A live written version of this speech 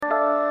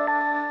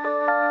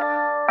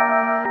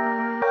Now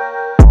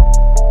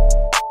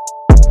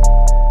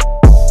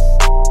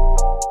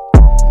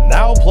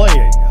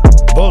playing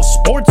the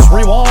Sports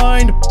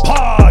Rewind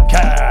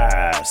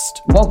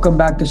Podcast. Welcome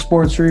back to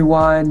Sports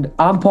Rewind.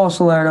 I'm Paul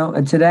Salerno,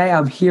 and today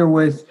I'm here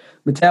with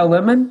Mateo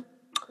Littman.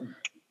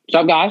 What's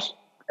up, guys?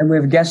 And we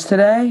have a guest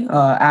today,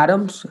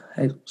 Adams.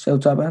 Hey, say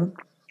what's up, Adam.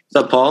 What's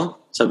up, Paul?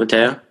 What's up,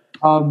 Mateo?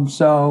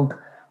 So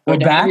we're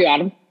Good to back. have you,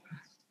 Adam.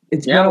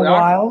 It's been a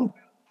while.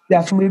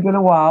 Definitely been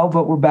a while,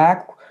 but we're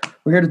back.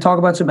 We're here to talk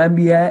about some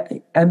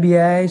NBA,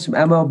 some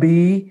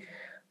MLB.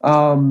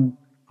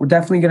 We're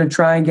definitely going to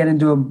try and get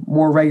into a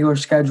more regular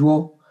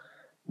schedule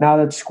now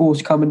that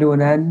school's coming to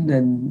an end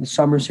and the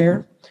summer's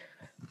here.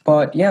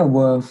 But, yeah,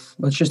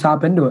 let's just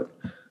hop into it.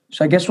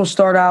 So I guess we'll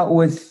start out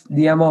with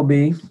the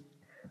MLB.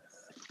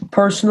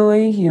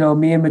 Personally,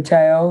 me and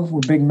Mateo,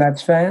 we're big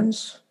Mets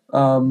fans.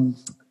 So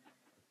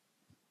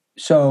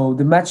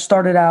the Mets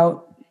started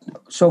out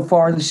so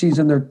far this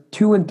season, they're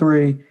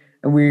 2-3,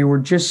 and we were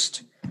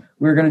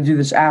going to do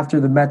this after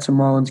the Mets and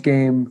Marlins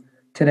game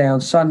today on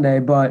Sunday,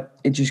 but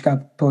it just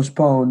got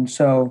postponed.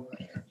 So,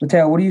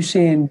 Mateo, what are you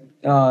seeing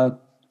through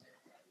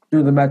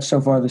the Mets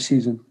so far this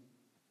season?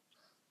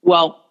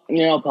 Well,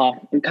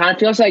 Paul, it kind of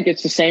feels like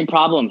it's the same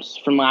problems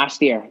from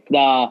last year.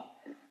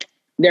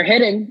 They're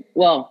hitting,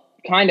 well,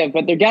 kind of,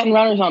 but they're getting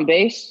runners on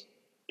base.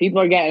 People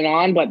are getting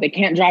on, but they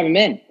can't drive them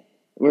in.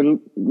 We're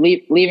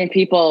leaving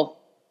people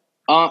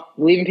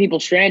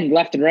stranded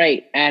left and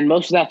right, and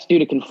most of that's due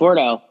to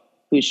Conforto,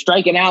 who's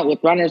striking out with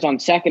runners on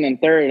second and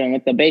third and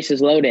with the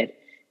bases loaded.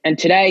 And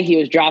today he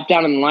was dropped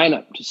down in the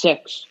lineup to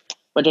 6,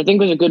 which I think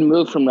was a good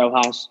move from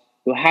Rojas,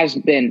 who has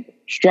been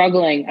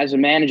struggling as a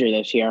manager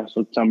this year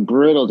with some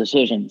brutal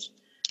decisions.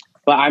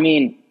 But, I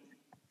mean,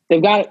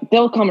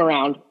 they'll come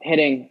around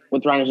hitting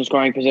with runners in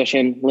scoring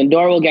position.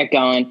 Lindor will get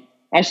going.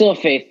 I still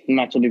have faith the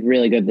Mets will be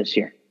really good this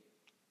year.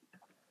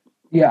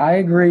 Yeah, I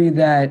agree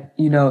that,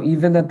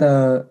 even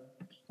that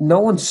no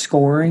one's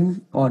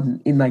scoring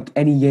in like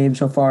any game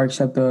so far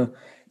except the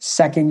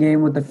second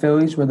game with the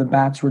Phillies where the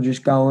bats were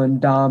just going.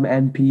 Dom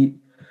and Pete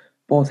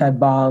both had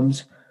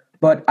bombs.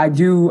 But I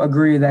do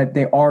agree that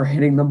they are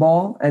hitting the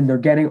ball and they're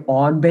getting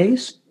on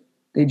base.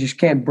 They just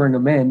can't bring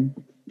them in,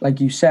 like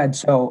you said.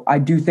 So I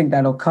do think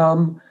that'll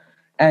come.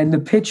 And the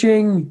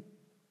pitching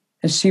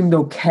has seemed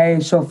okay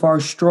so far.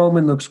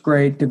 Stroman looks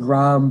great.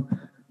 DeGrom,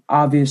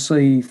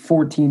 obviously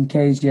 14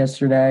 Ks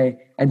yesterday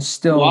and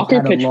still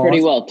Walker pitched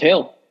pretty well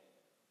too.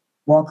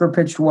 Walker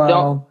pitched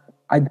well.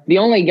 The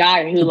only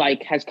guy who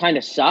has kind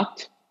of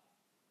sucked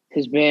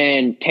has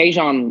been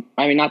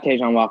not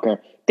Tajon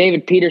Walker,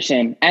 David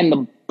Peterson, and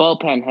the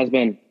bullpen has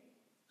been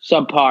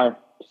subpar,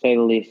 to say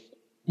the least.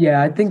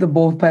 Yeah, I think the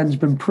bullpen's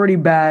been pretty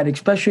bad,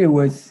 especially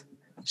with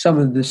some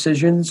of the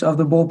decisions of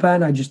the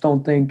bullpen. I just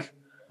don't think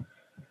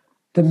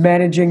the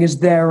managing is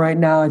there right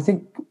now. I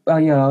think,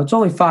 it's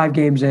only 5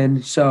 games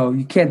in, so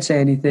you can't say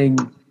anything.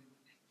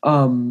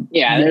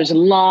 There's a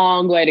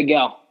long way to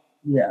go.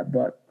 Yeah,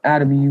 but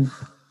Adam, you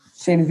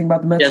say anything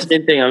about the Mets? Yeah,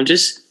 same thing. I'm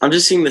just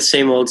seeing the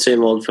same old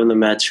from the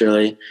Mets,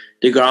 really.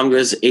 DeGrom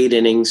goes 8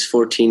 innings,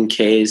 14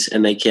 Ks,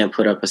 and they can't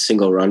put up a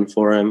single run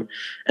for him.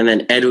 And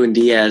then Edwin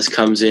Diaz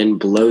comes in,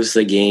 blows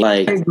the game. I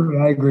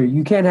agree.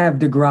 You can't have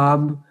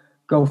DeGrom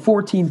go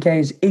 14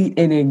 Ks, 8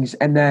 innings,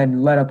 and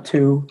then let up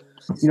 2.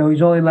 He's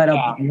only let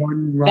up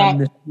 1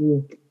 run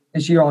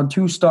this year on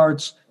 2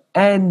 starts.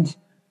 And,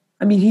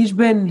 I mean, he's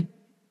been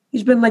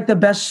like the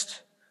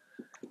best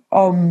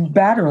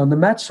batter on the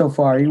Mets so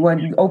far. He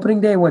went opening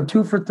day, went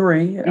 2 for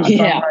 3. With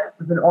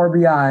an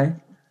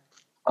RBI.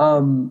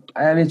 And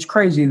it's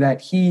crazy that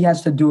he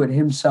has to do it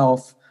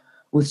himself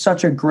with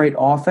such a great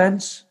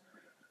offense.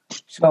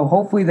 So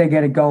hopefully they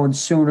get it going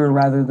sooner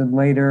rather than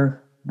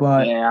later.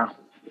 But I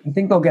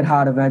think they'll get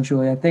hot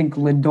eventually. I think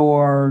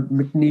Lindor,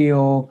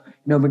 McNeil,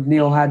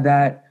 McNeil had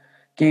that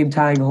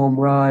game-tying home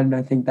run.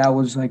 I think that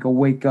was like a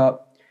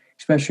wake-up,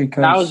 especially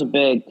because that was a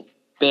big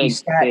thing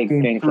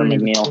for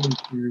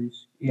McNeil.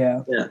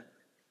 Yeah.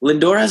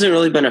 Lindor hasn't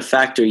really been a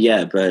factor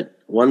yet, but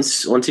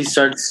once he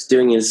starts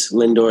doing his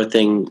Lindor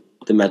thing,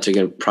 the Mets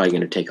are probably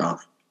going to take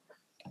off.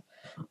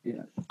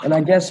 Yeah, and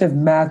I guess if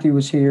Matthew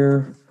was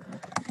here,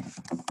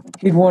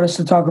 he'd want us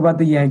to talk about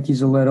the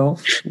Yankees a little.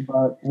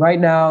 But right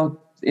now,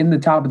 in the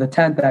top of the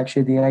 10th,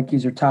 actually, the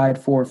Yankees are tied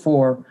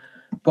 4-4.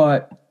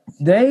 But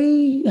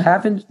they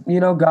haven't,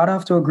 got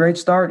off to a great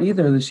start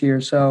either this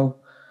year. So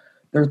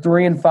they're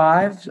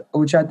 3-5,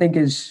 which I think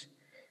it's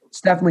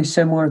definitely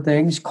similar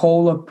things.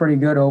 Cole looked pretty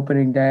good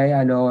opening day.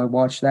 I know I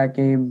watched that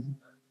game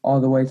all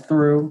the way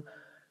through.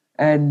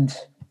 And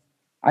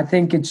I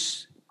think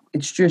it's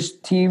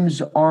just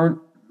teams aren't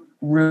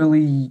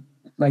really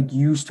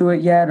used to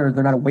it yet, or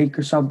they're not awake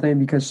or something,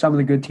 because some of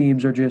the good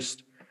teams are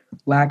just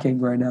lacking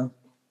right now.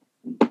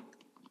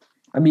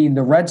 I mean,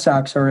 the Red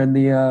Sox are in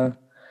the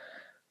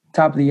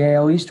top of the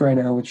AL East right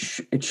now,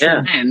 which it should.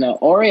 Yeah, and the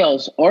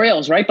Orioles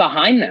right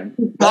behind them.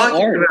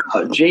 Talking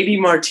about JD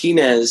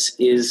Martinez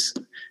is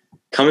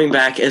coming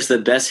back as the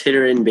best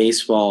hitter in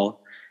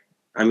baseball.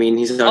 I mean,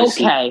 he's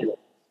obviously okay.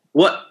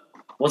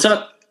 What's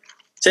up?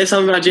 Say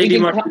something about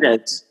JD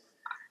Martinez.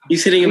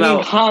 He's hitting We can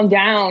about calm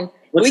down.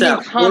 What's We can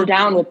that? calm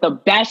down with the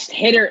best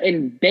hitter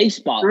in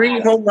baseball. 3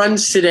 Adam. home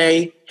runs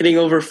today, hitting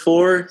over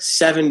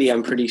 470.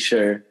 I'm pretty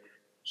sure.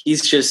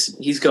 He's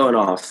going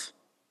off.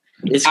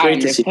 It's great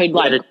to They've see. played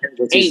like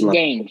 8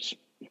 games.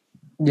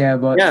 Yeah,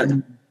 but Yeah.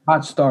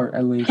 hot start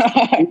at least.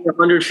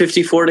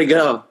 154 to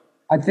go.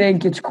 I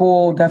think it's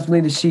cool,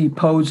 definitely, to see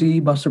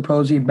Buster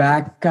Posey,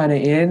 back kind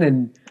of in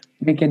and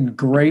making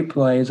great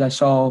plays. I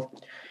saw,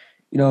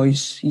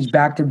 he's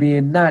back to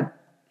being not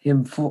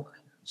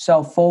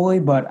himself fully,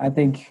 but I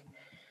think,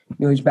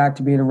 he's back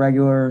to being a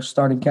regular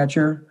starting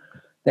catcher.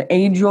 The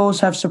Angels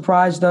have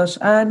surprised us.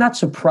 Not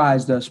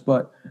surprised us,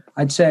 but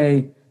I'd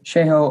say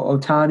Shohei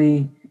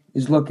Ohtani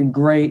is looking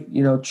great.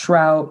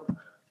 Trout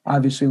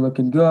obviously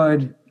looking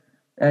good,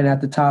 and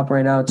at the top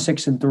right now it's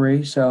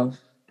 6-3. So.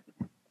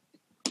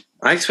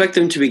 I expect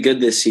them to be good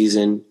this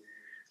season.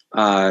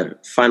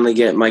 Finally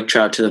get Mike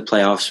Trout to the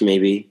playoffs,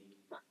 maybe.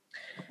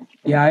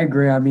 Yeah, I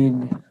agree. I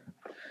mean,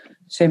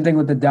 same thing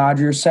with the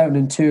Dodgers,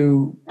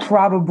 7-2.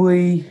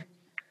 Probably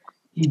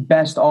the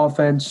best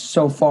offense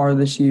so far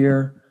this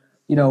year.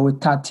 With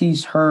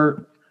Tatis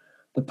hurt,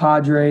 the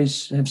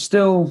Padres have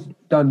still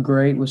done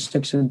great with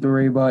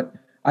 6-3. But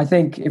I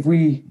think if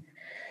you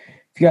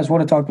guys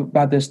want to talk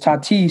about this,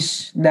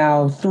 Tatis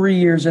now 3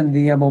 years in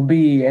the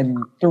MLB and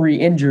 3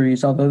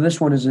 injuries, although this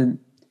one isn't,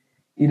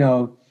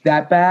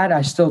 that bad.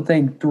 I still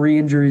think 3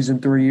 injuries in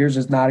 3 years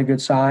is not a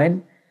good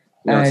sign.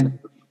 No, And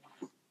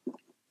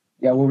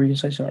yeah, what were you going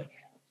to say? Sorry.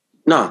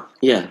 No,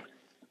 yeah.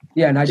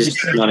 Yeah, and I Just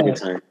just not a think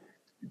good that,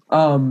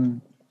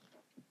 time.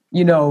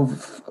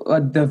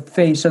 the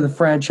face of the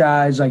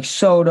franchise like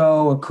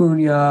Soto,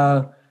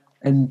 Acuna,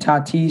 and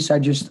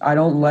Tatis. I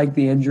don't like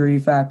the injury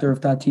factor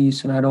of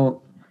Tatis, and I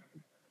don't.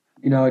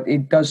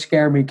 It does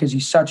scare me because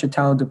he's such a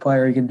talented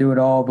player. He can do it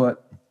all,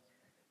 but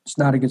it's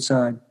not a good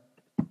sign.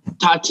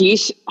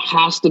 Tatis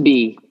has to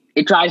be.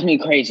 It drives me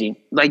crazy.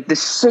 Like the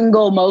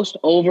single most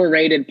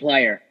overrated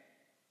player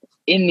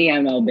in the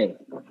MLB.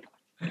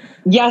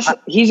 Yes,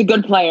 he's a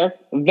good player,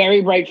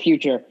 very bright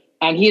future,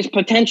 and he has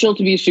potential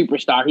to be a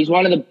superstar. He's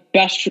one of the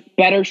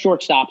better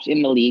shortstops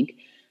in the league.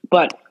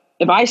 But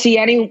if I see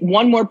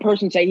one more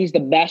person say he's the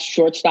best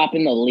shortstop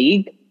in the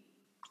league,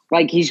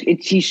 like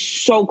he's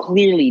so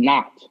clearly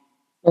not.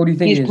 What do you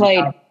think? He's He is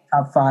played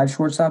top 5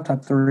 shortstop,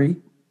 top 3.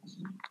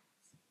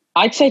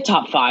 I'd say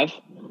top 5.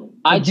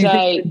 I'd Do you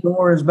say think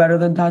Lindor is better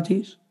than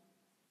Tatis?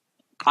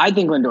 I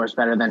think Lindor's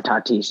better than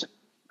Tatis.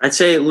 I'd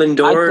say I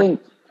Lindor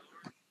think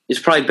is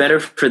probably better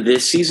for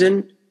this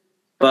season,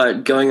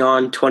 but going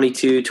on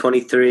 22,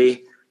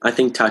 23, I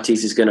think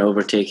Tatis is going to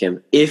overtake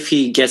him if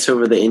he gets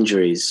over the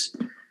injuries.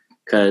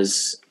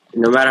 Because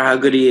no matter how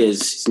good he is,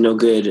 he's no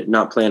good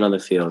not playing on the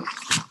field.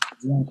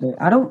 Exactly.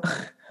 I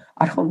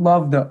don't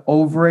love the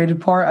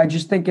overrated part. I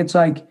just think it's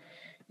like,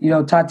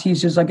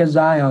 Tatis is like a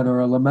Zion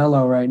or a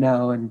LaMelo right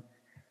now, and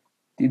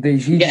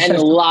he's getting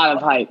a lot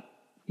of hype.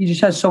 He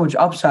just has so much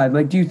upside.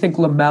 Like, do you think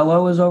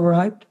LaMelo is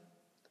overhyped?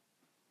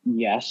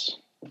 Yes.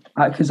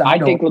 Because I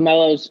think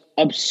LaMelo's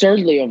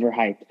absurdly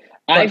overhyped.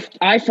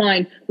 I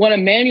find when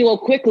Emmanuel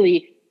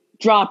quickly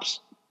drops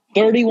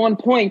 31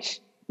 points,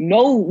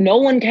 no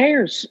one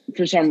cares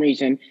for some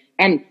reason.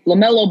 And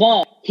LaMelo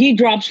Ball, he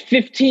drops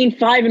 15,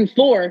 5, and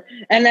 4,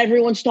 and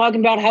everyone's talking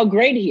about how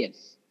great he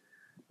is.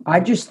 I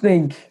just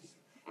think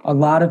a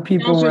lot of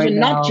people The right announcer's a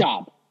now. nut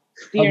job.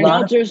 The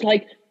announcer's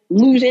like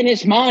losing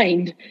his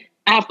mind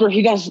after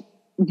he does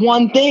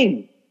one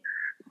thing.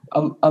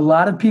 A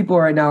lot of people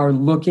right now are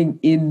looking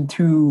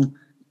into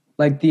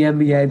like the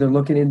NBA. They're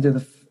looking into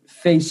the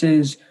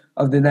faces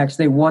of the next.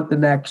 They want the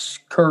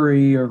next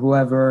Curry or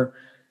whoever.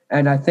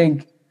 And I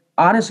think,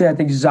 honestly,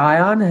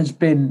 Zion has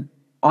been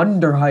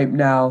underhyped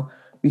now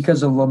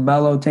because of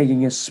LaMelo taking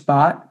his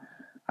spot.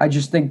 I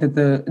just think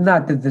that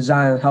not that the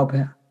Zion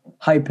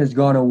hype has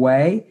gone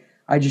away.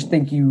 I just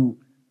think you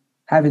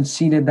haven't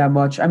seen it that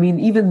much. I mean,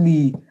 even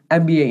the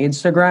NBA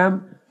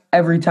Instagram,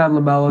 every time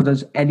LaMelo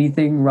does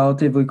anything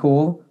relatively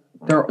cool,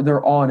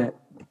 they're on it.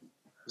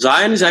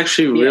 Zion is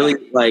actually really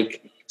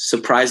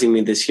surprising me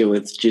this year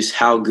with just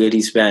how good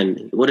he's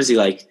been. What is he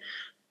like?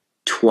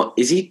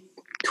 Is he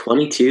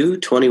 22,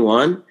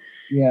 21?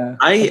 Yeah.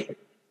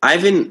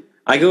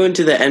 I go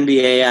into the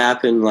NBA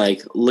app and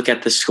look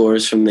at the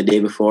scores from the day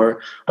before.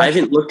 I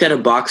haven't looked at a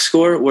box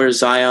score where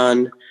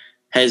Zion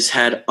has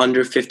had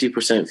under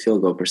 50%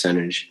 field goal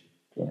percentage.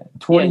 Yeah,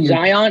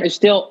 Zion is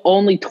still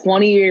only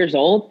 20 years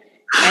old,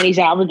 and he's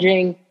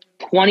averaging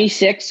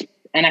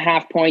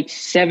 26.5 points,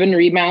 7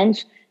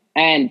 rebounds,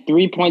 and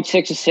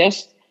 3.6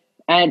 assists,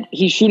 and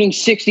he's shooting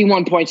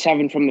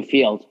 61.7 from the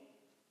field.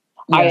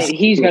 Yes.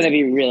 He's going to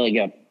be really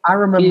good. I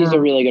remember he's a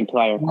really good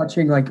player.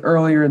 Watching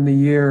earlier in the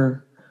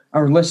year,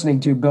 or listening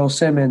to Bill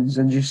Simmons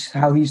and just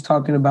how he's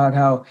talking about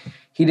how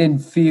he didn't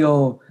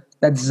feel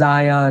that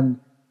Zion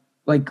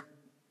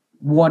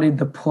wanted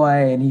to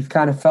play, and he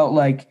kind of felt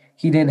like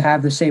he didn't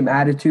have the same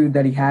attitude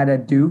that he had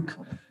at Duke.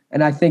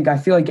 And I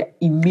feel like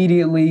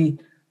immediately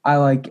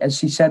as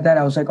he said that,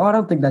 I was like, oh, I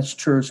don't think that's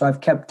true. So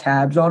I've kept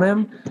tabs on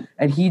him,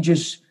 and he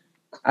just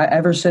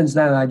ever since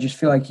then, I just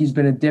feel like he's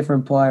been a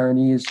different player, and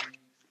he is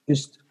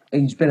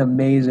he's been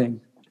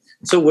amazing.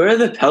 So where are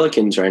the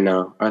Pelicans right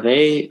now? Are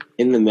they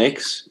in the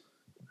mix?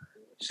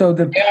 So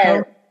the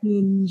are.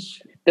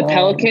 Pelicans. The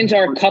Pelicans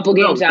are a couple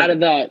games out of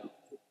the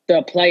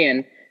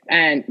play-in,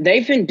 and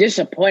they've been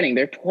disappointing.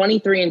 They're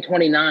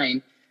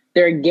 23-29.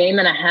 They're a game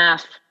and a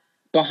half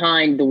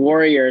behind the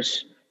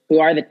Warriors, who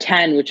are the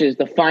 10, which is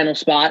the final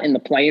spot in the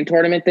play-in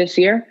tournament this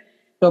year.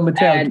 So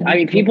Mateo, And I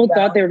mean, people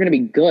thought they were going to be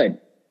good.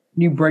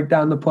 Can you break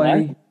down the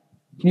play? What?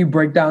 Can you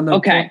break down the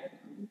Okay.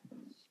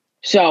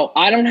 So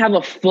I don't have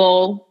a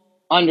full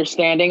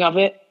understanding of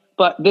it,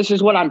 but this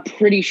is what I'm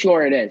pretty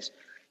sure it is.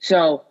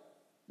 So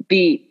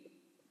the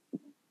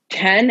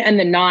 10 and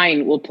the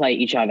 9 will play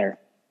each other.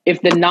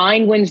 If the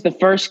 9 wins the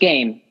first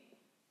game,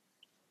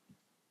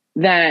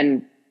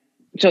 then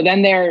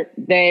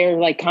they're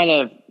like kind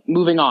of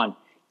moving on.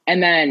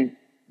 And then,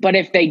 but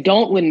if they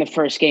don't win the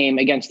first game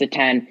against the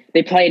 10,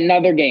 they play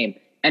another game.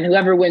 And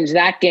whoever wins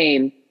that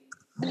game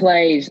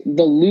plays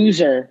the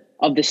loser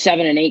of the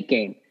 7 and 8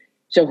 game.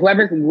 So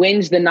whoever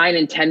wins the 9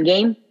 and 10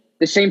 game,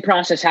 the same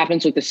process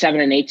happens with the 7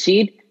 and 8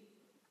 seed.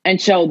 And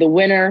so the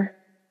winner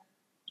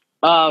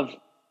of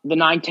the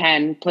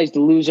 9-10 plays the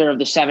loser of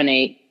the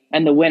 7-8,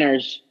 and the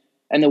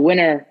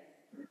winner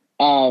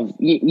of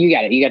you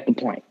got it. You get the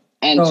point.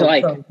 And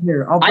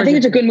here, I think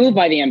it's a good move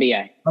by the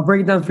NBA. I'll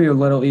break it down for you a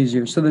little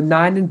easier. So the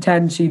 9 and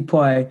 10 seed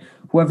play,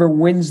 whoever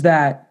wins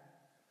that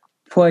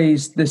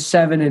plays the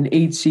 7 and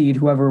 8 seed,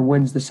 whoever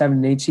wins the 7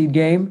 and 8 seed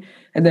game,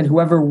 and then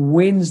whoever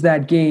wins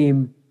that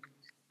game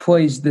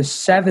plays the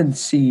 7th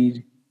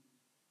seed.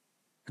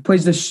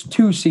 Plays the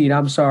 2 seed,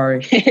 I'm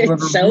sorry.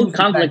 It's so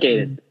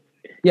complicated.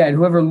 Yeah, and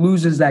whoever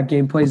loses that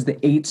game plays the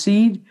 8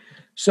 seed.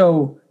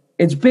 So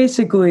it's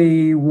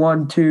basically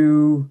 1,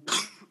 2,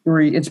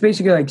 3. It's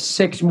basically like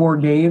 6 more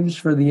games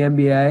for the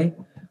NBA,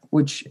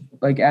 which,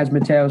 like as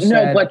Mateo said.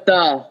 No, but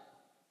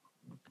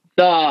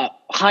the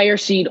higher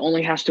seed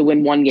only has to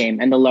win 1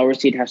 game, and the lower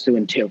seed has to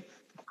win 2.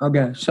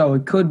 Okay, so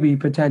it could be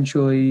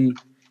potentially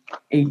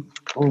 8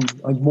 or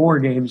like more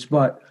games,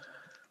 but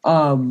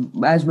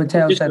as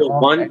Mateo said, is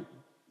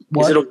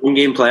it a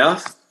 1-game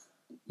playoff?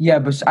 Yeah,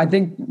 but I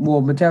think,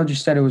 Mateo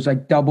just said it was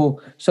like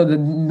double. So the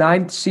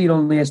 9th seed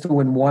only has to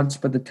win once,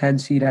 but the 10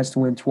 seed has to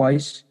win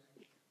twice.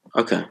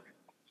 Okay.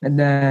 And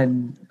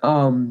then,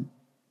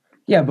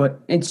 but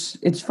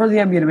it's for the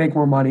NBA to make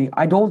more money.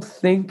 I don't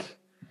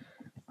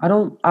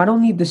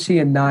need to see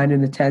a 9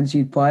 and a 10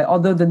 seed play,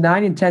 although the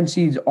 9 and 10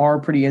 seeds are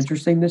pretty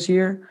interesting this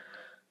year.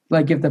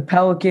 Like if the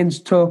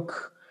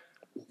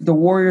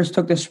Warriors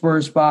took the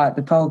Spurs spot,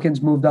 the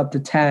Pelicans moved up to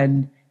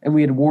 10, and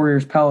we had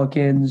Warriors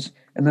Pelicans.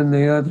 And then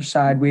the other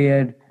side, we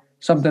had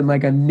something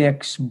like a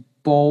Knicks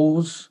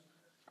Bulls.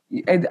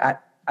 And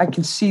I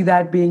can see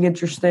that being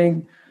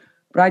interesting,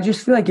 but I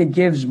just feel like it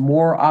gives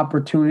more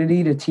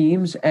opportunity to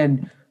teams.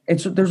 And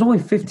there's only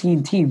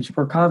 15 teams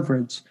per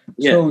conference.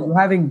 Yeah. So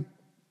having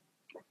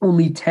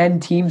only 10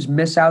 teams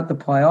miss out the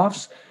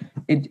playoffs,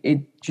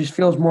 it just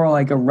feels more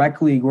like a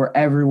rec league where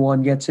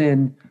everyone gets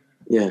in.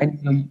 Yeah.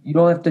 And you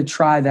don't have to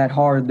try that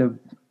hard to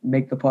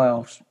make the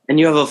playoffs. And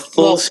you have a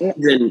full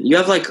season. You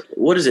have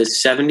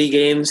 70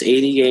 games,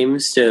 80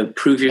 games to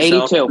prove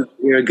yourself. 82.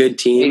 You're a good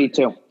team.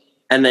 82.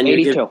 And then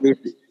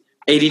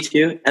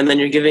 82. And then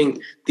you're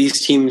giving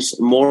these teams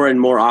more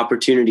and more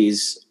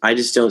opportunities. I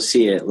just don't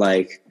see it.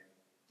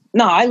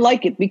 No, I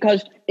like it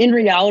because in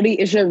reality,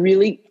 is there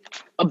really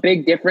a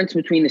big difference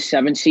between the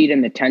 7 seed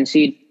and the 10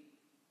 seed?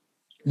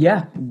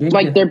 Yeah. They're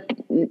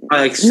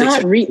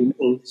not really.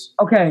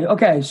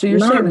 Okay. So you're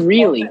not saying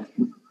really.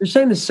 You're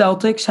saying the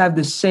Celtics have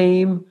the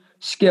same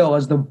skill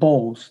as the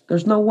Bulls.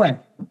 There's no way.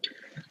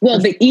 Well,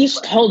 the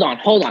East, hold on.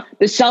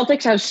 The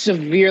Celtics have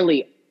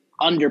severely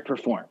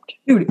underperformed.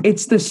 Dude,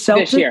 it's the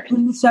Celtics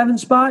in the 7th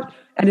spot,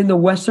 and in the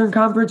Western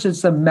Conference,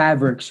 it's the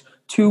Mavericks.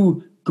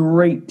 2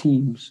 great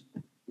teams.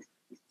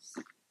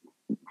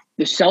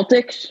 The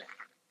Celtics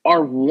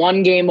are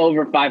 1 game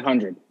over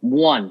 500.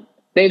 1.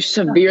 They've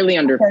severely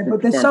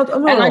underperformed.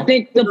 And I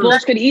think the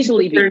Bulls could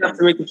easily be enough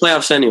to make the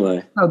playoffs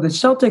anyway. No, the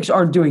Celtics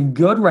aren't doing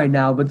good right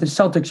now, but the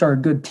Celtics are a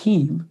good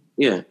team.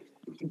 Yeah.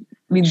 I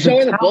mean, so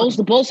are the Bulls.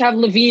 The Bulls have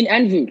Levine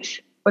and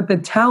Vooch. But the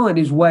talent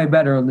is way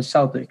better on the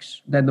Celtics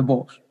than the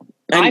Bulls.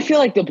 I feel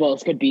like the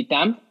Bulls could beat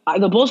them.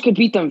 The Bulls could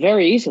beat them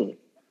very easily.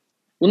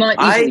 Well, not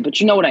easily, but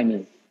you know what I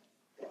mean.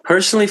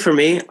 Personally, for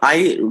me,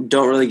 I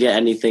don't really get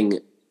anything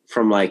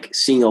from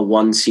seeing a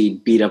 1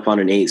 seed beat up on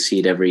an 8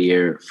 seed every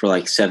year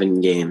for 7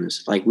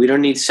 games. We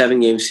don't need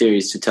 7-game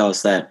series to tell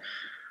us that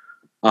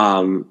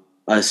a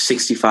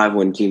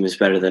 65-win team is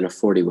better than a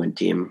 40-win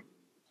team.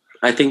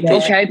 I think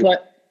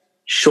but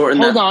shorten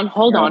that.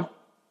 Hold on.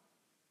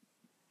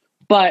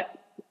 But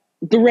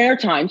the rare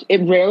times,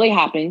 it rarely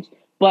happens,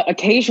 but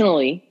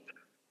occasionally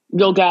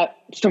you'll get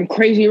some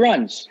crazy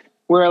runs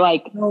where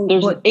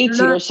there's an 8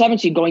 seed or a 7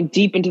 seed going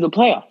deep into the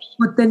playoffs.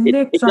 But the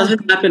Knicks it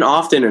doesn't happen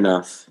often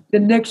enough. The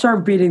Knicks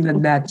aren't beating the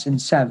Nets in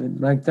 7.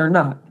 They're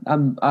not.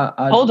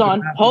 Hold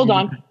on.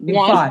 One,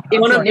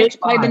 if the Knicks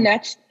play the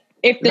Nets,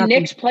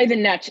 Knicks play the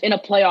Nets in a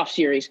playoff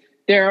series,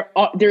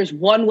 there's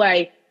one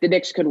way the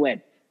Knicks could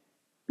win.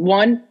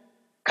 One,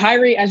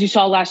 Kyrie, as you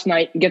saw last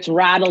night, gets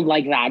rattled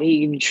like that.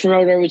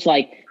 Schroeder was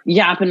like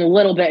yapping a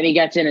little bit, and he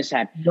gets in his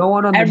head. No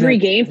one on Every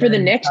the game for the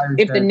Knicks,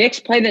 if the Knicks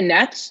play the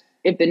Nets,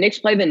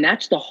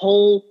 the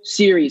whole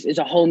series is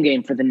a home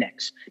game for the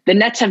Knicks. The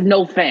Nets have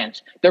no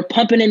fans. They're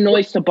pumping in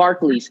noise to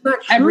Barclays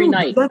every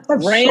night.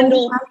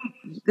 Randall,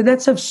 the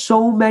Nets have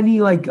so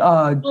many like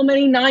so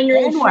many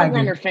 9-year-old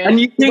frontrunner fans And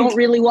you who think- don't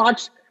really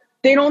watch.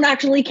 They don't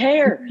actually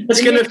care.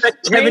 It's going to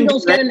affect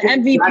Randall's getting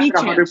MVP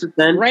chance.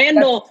 100%.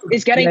 Randall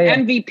is getting Yeah.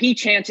 MVP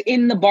chance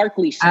in the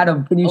Barclays Center.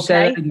 Adam, can you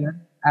say Okay? that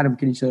again? Adam,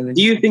 can you say that again?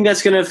 Do you think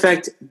that's going to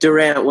affect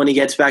Durant when he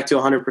gets back to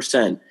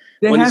 100%?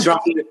 When he's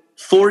dropping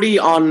 40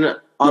 on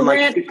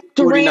like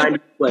 49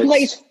 Durant splits?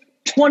 plays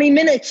 20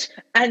 minutes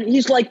and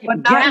he's like But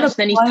not in the gassed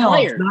and he's playoffs,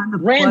 tired. not in the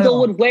Randall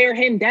playoffs. would wear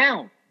him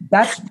down.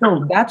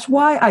 That's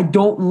why I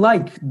don't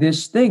like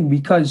this thing,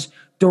 because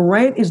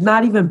Durant is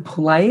not even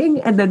playing,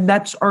 and the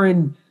Nets are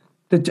in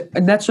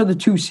and Nets are the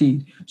 2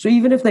 seed. So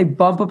even if they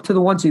bump up to the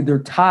 1 seed, they're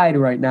tied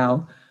right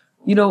now.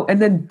 And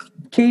then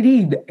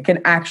KD can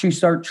actually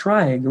start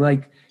trying.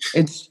 Like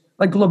it's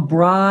like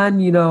LeBron,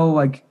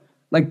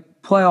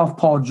 like playoff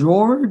Paul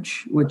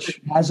George,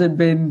 which hasn't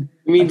been.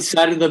 You mean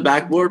side of the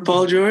backboard,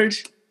 Paul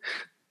George?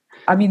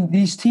 I mean,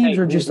 these teams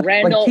are just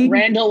Randall. like KD,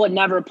 Randall would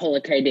never pull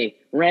a KD.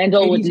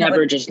 Randall would KD's never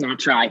like- just not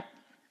try.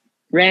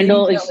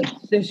 Randall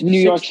is New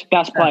York's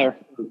best player.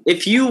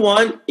 If you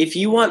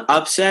want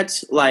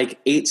upsets like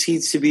 8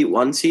 seeds to beat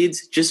 1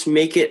 seeds, just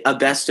make it a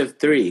best of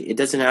 3. It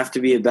doesn't have to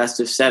be a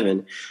best of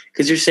 7,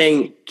 because you're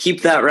saying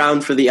keep that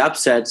round for the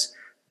upsets.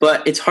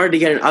 But it's hard to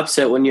get an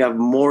upset when you have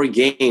more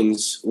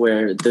games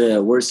where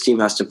the worst team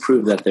has to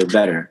prove that they're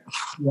better.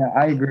 Yeah,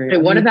 I agree. Hey,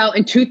 what about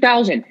in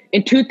 2000?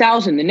 In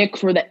 2000, the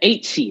Knicks were the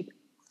 8 seed,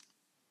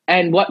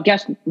 and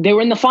guess they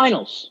were in the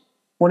finals.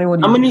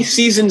 21 How years many ago.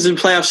 seasons in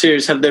playoff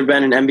series have there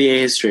been in NBA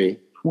history?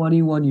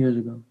 21 years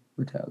ago.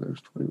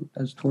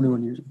 That's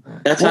 21 years ago.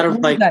 That's out of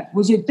like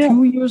Was it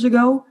 2 years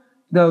ago?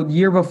 The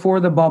year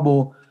before the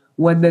bubble,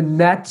 when the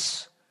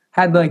Nets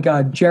had like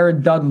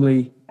Jared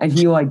Dudley, and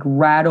he like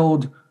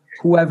rattled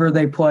whoever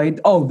they played.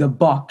 Oh, the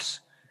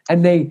Bucks,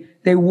 and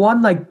they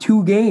won like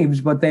 2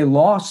 games, but they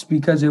lost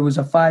because it was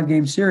a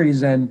 5-game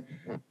series, and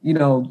they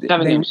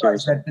 7-game series.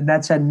 realized that the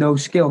Nets had no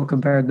skill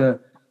compared to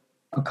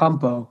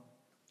Acampo.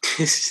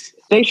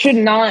 They should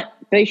not.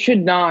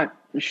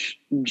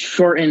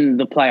 Shorten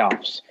the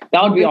playoffs.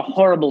 That would be a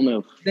horrible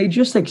move. They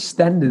just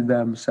extended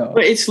them, so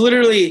But it's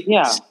literally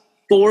Yeah.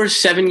 4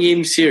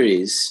 7-game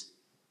series.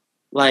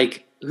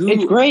 Like who?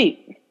 It's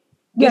great.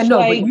 yeah, This no,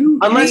 way- but you.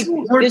 Unless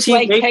your This team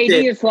way, makes KD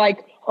it. is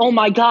like, oh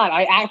my god,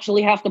 I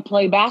actually have to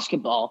play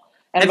basketball.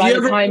 And Have by you the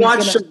ever time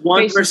watched he's a going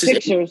 1 to face the versus 8?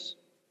 Sixers,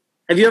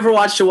 Have you ever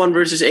watched a 1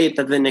 versus 8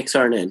 that the Knicks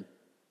aren't in?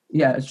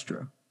 Yeah, it's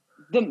true.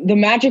 the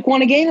Magic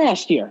won a game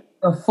last year.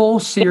 A full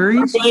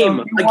series? A game,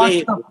 You a watched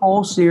game. the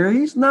full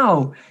series?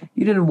 No,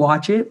 you didn't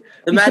watch it.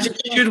 The Magic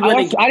should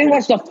win. I didn't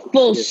watch the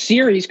full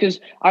series because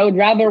I would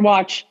rather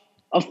watch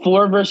a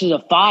 4 versus a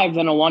 5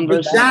 than a 1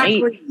 versus an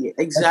 8.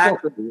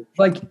 Exactly.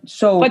 Like,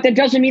 so. But that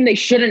doesn't mean they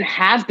shouldn't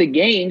have the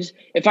games.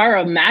 If I were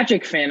a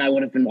Magic fan, I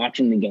would have been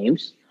watching the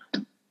games.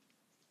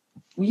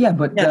 Yeah,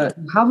 but Yeah.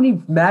 how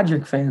many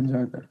Magic fans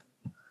are there?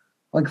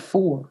 Like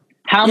 4.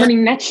 How Yeah. many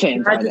Nets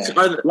fans are Magic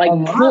there? are the- Like A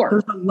lot. 4.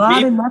 There's a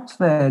lot of Nets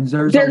fans.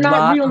 They're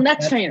not real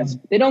Nets fans.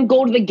 They don't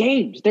go to the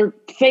games. They're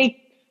fake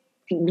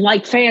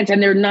fans,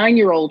 and they're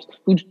 9-year-olds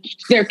who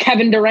they're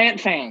Kevin Durant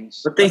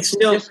fans. But they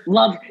still Just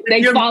love. They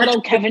You're follow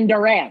Magic- Kevin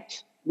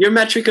Durant. your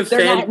metric of They're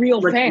fans, not real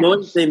how much fans.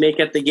 noise they make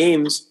at the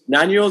games.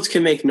 9-year-olds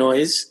can make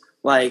noise.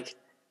 Like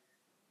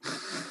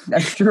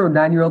That's true.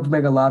 9-year-olds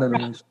make a lot of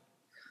noise.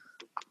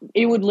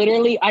 It would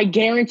literally. I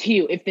guarantee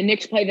you, if the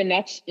Knicks play the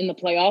Nets in the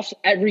playoffs,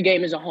 every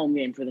game is a home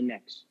game for the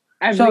Knicks.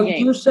 Every So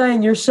game. you're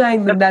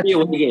saying the Nets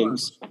away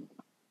games.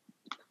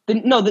 The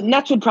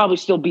Nets would probably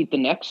still beat the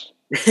Knicks,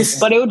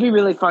 but it would be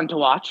really fun to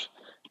watch.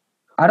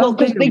 I don't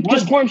Because think they it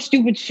just would. formed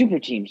stupid super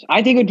teams.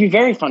 I think it would be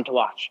very fun to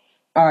watch.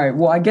 All right.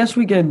 Well, I guess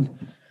we can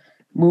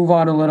move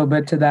on a little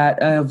bit to that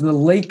of the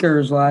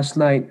Lakers last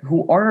night,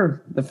 who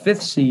are the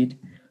 5th seed,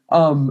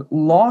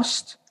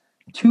 lost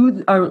to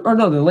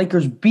the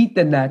Lakers beat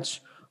the Nets,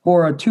 who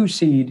are a 2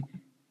 seed,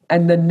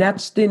 and the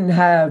Nets didn't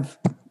have,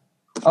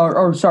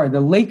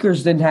 the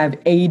Lakers didn't have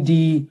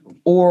AD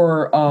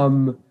or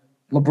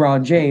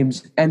LeBron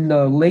James, and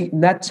the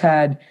Nets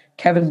had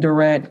Kevin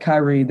Durant,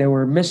 Kyrie. They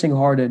were missing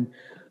Harden,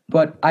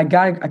 but I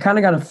kind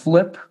of got a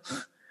flip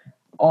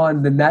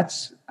on the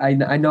Nets. I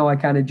know I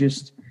kind of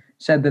just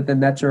said that the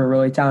Nets are a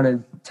really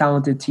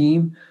talented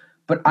team,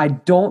 but I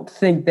don't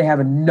think they have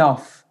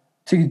enough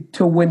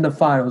to win the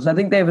finals. I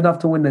think they have enough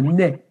to win the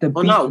Knicks.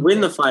 Well, not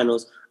win the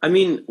finals. I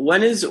mean,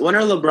 when are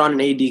LeBron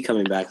and AD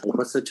coming back? Like,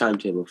 what's the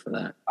timetable for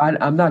that?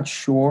 I'm not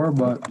sure,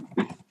 but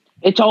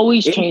It's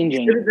always It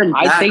changing. should've been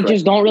back They right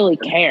just don't really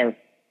care.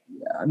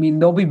 I mean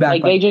they'll be back.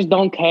 Like they just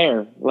don't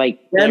care. Like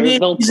I mean,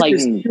 they'll play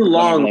it's too whenever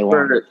long they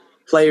want. for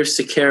players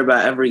to care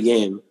about every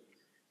game.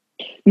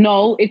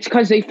 No, it's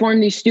because they form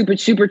these stupid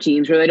super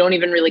teams where they don't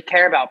even really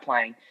care about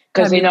playing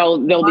because I mean, they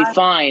know they'll be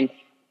fine,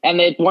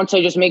 and once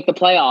they just make the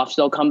playoffs,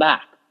 they'll come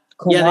back.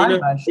 Yeah, they Kawhi know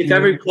last if year.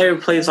 every player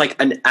plays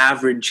like an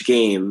average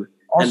game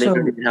and they Also,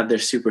 don't even have their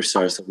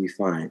superstars, they'll be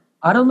fine.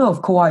 I don't know if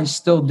Kawhi's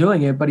still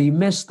doing it, but he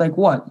missed like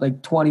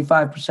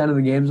 25% of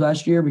the games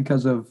last year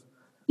because of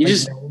You like,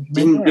 just management.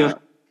 didn't give.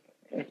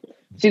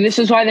 See, this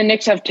is why the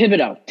Knicks have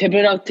Thibodeau.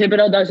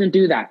 Thibodeau doesn't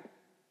do that.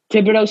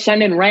 Thibodeau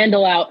sending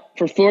Randall out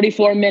for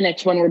 44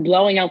 minutes when we're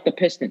blowing out the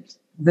Pistons.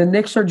 The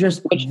Knicks are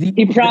just Which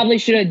he probably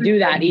shouldn't do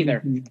that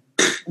either.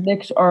 The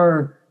Knicks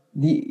are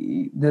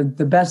the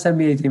best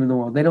NBA team in the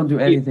world. They don't do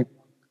anything.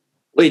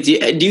 Wait, do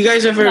you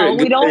guys ever? No,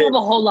 we don't have a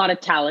whole lot of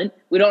talent.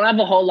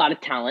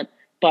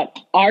 But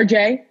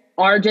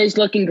RJ's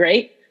looking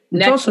great. It's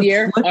Next also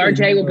year, flipping.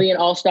 RJ will be an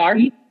all-star.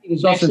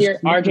 It's Next also year,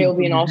 RJ will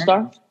be an slipping from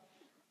all-star.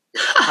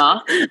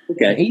 Huh? the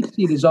Okay, 8th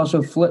seed is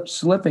also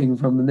slipping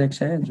from the Knicks'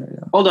 hands right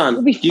now. hold on.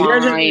 We'll be Do you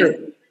guys fine. ever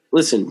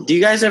listen? Do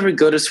you guys ever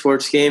go to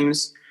sports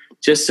games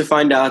just to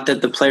find out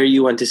that the player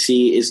you went to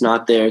see is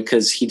not there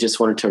because he just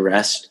wanted to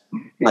rest?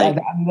 Like,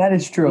 I mean, that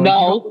is true.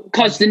 No,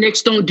 because the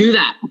Knicks don't do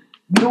that. You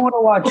don't want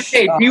to watch.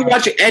 okay, do you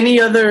watch any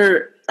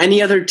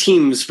other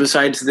teams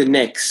besides the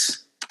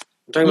Knicks?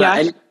 I'm talking about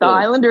Yes, any. the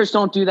Islanders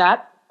don't do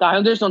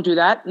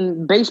that.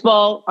 And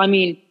baseball, I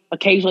mean,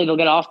 occasionally they'll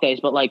get off days,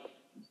 but like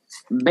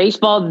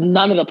baseball,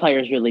 none of the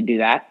players really do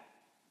that.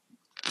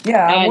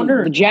 Yeah, I And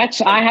wonder. the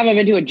Jets, I haven't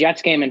been to a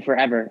Jets game in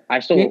forever. I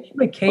still, James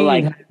McCain but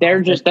like, had-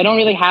 they don't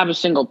really have a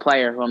single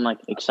player who I'm like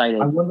excited.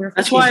 I wonder if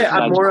That's why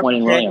I'm besides more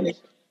Quentin okay.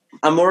 Williams.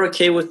 I'm more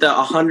okay with the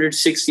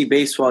 160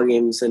 baseball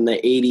games than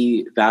the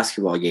 80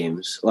 basketball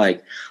games. Like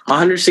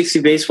 160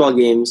 baseball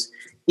games,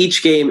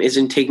 each game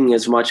isn't taking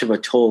as much of a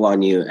toll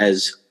on you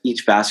as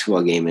each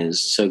basketball game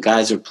is. So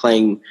guys are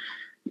playing,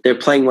 they're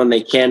playing when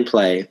they can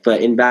play.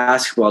 But in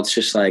basketball, it's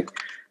just like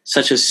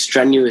such a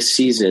strenuous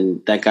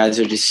season that guys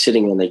are just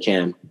sitting when they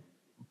can.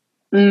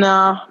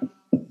 No,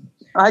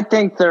 I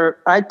think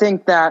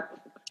that,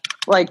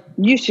 like,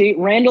 you see,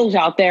 Randall's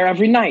out there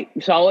every night.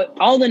 So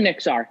all the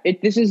Knicks are.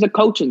 This is a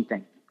coaching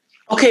thing.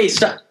 Okay,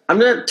 so I'm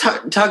not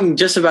talking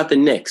just about the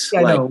Knicks.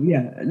 No,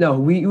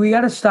 we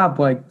got to stop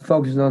like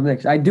focusing on the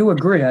Knicks. I do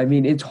agree. I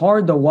mean, it's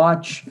hard to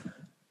watch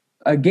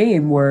a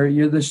game where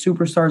the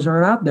superstars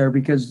aren't out there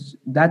because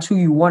that's who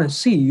you want to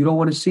see. You don't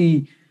want to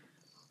see,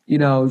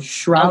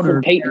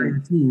 Schroeder Payton. carry your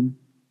team.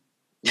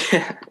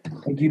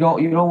 Like you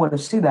don't want to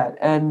see that.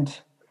 And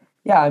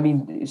yeah, I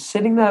mean,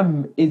 sitting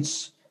them,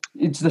 it's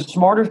the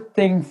smarter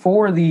thing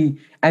for the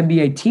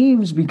NBA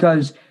teams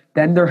because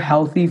then they're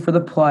healthy for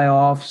the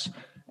playoffs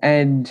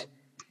and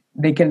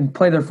they can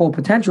play their full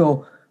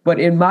potential. But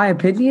in my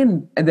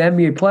opinion, the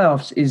NBA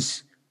playoffs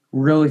is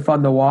really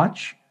fun to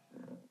watch.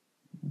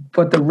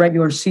 But the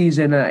regular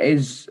season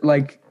is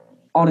like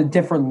on a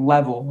different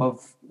level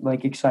of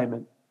like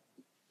excitement.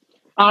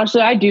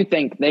 Honestly, I do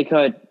think they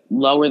could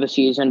lower the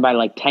season by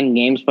like 10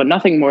 games, but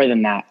nothing more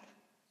than that.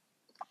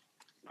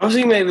 I was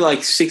thinking maybe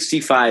like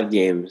 65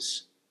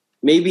 games.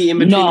 Maybe in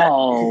between.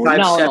 No.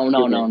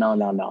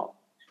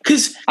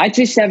 Because I'd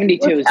say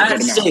 72 is a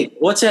good amount.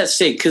 what's at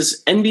stake?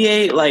 Because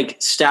NBA like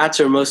stats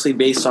are mostly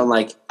based on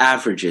like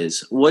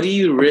averages. What are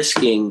you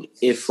risking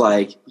if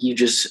like you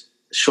just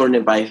shorten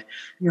it by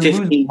You're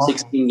 15, losing money.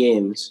 16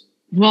 games?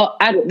 Well,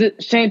 at the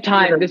same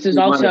time, this is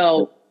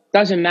also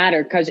doesn't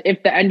matter because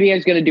if the NBA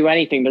is going to do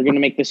anything, they're going to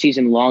make the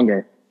season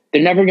longer.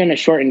 They're never going to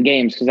shorten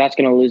games because that's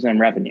going to lose them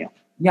revenue.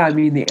 Yeah, I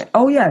mean,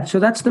 so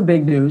that's the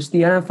big news.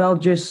 The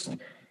NFL just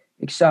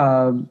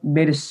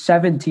made a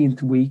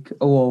 17th week,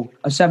 an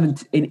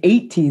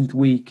 18th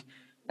week,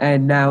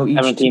 and now each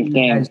 17th team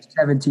game. has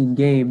 17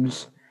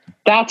 games.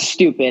 That's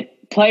stupid.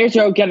 Players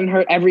are getting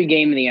hurt every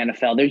game in the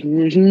NFL.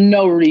 There's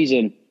no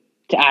reason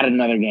to add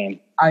another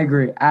game. I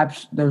agree.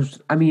 Why?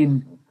 I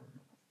mean,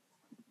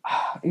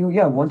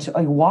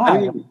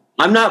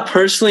 I'm not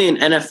personally an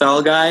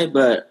NFL guy,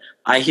 but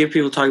I hear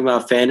people talking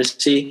about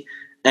fantasy,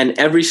 and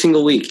every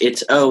single week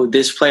it's,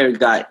 this player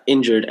got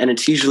injured, and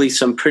it's usually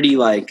some pretty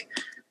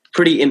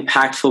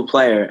impactful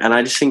player, and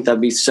I just think that'd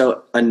be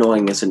so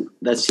annoying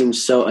that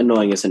seems so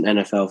annoying as an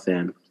NFL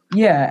fan.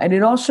 Yeah, and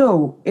it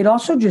also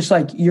just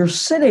like you're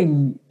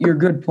sitting your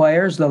good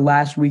players the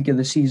last week of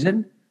the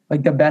season,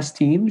 like the best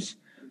teams.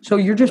 So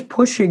you're just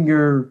pushing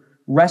your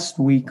rest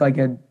week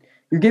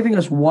you're giving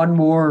us one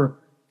more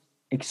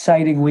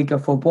exciting week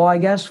of football, I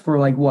guess, for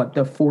like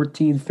the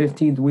 14th,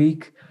 15th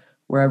week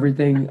where the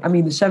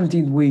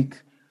 17th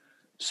week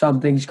some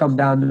things come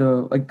down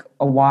to like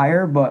a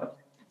wire, but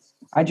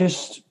I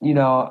just, I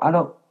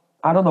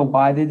don't know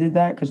why they did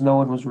that because no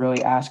one was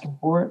really asking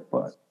for it,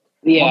 but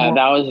Yeah,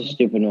 that was a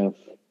stupid move.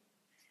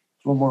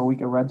 one more week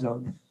of red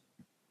zone.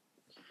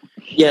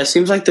 Yeah, it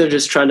seems like they're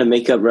just trying to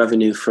make up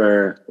revenue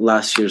for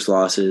last year's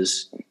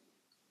losses.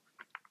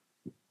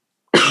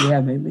 Yeah,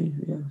 maybe.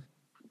 Yeah.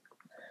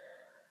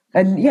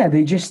 And yeah,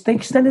 they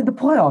extended the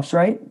playoffs,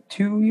 right?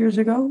 2 years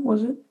ago,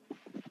 was it?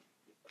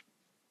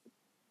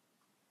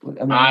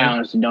 I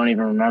honestly don't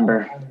even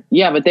remember.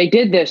 Yeah, but they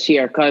did this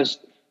year because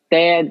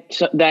they had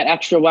that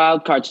extra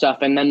wild card stuff,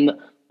 and then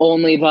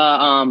only they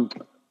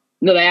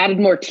added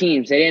more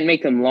teams. They didn't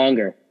make them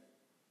longer.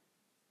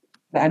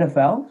 The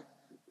NFL?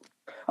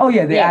 Oh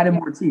yeah, they Yeah. added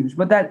more teams,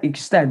 but that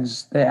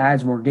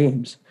adds more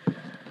games.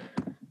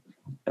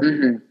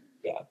 Mm-hmm.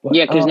 Yeah, but,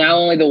 Yeah, because now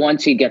only the 1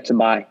 seed gets a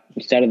bye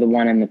instead of the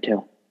 1 and the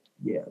 2.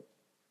 yeah,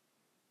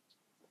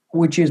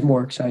 which is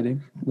more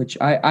exciting. Which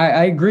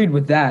I agreed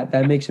with that.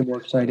 That makes it more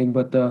exciting,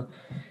 but the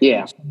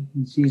Yeah.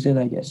 season,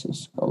 I guess,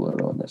 is a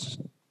little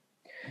unnecessary.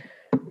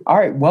 All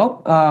right.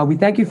 Well, we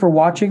thank you for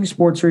watching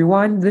Sports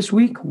Rewind this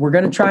week. We're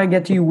going to try and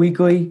get to you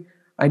weekly.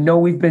 I know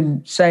we've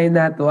been saying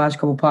that the last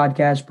couple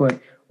podcasts, but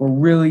we're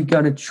really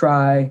going to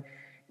try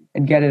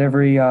and get it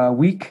every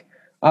week.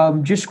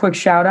 Just a quick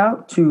shout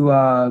out to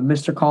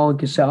Mr. Colin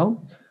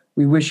Cassell.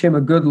 We wish him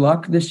a good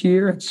luck this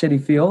year at Citi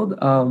Field.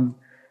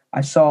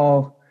 I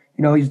saw,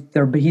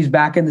 he's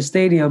back in the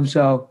stadium,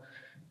 so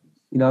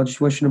just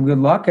wishing him good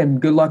luck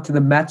and good luck to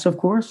the Mets, of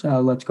course.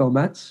 Let's go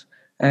Mets.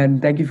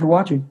 And thank you for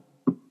watching.